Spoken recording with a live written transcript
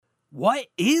What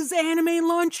is anime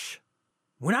lunch?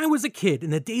 When I was a kid, in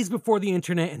the days before the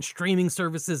internet and streaming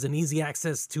services and easy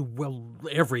access to, well,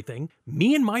 everything,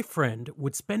 me and my friend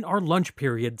would spend our lunch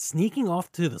period sneaking off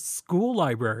to the school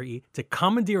library to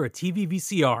commandeer a TV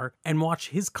VCR and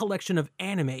watch his collection of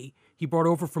anime he brought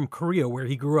over from Korea where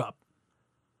he grew up.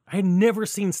 I had never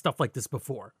seen stuff like this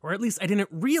before, or at least I didn't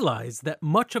realize that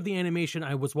much of the animation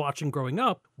I was watching growing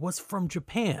up was from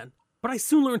Japan. But I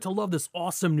soon learned to love this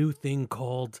awesome new thing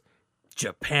called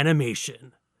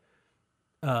Japanimation.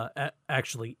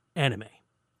 Actually, anime.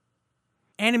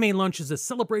 Anime Lunch is a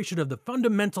celebration of the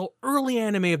fundamental early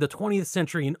anime of the 20th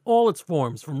century in all its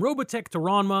forms, from Robotech to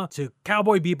Ranma to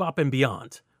Cowboy Bebop and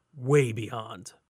beyond. Way beyond.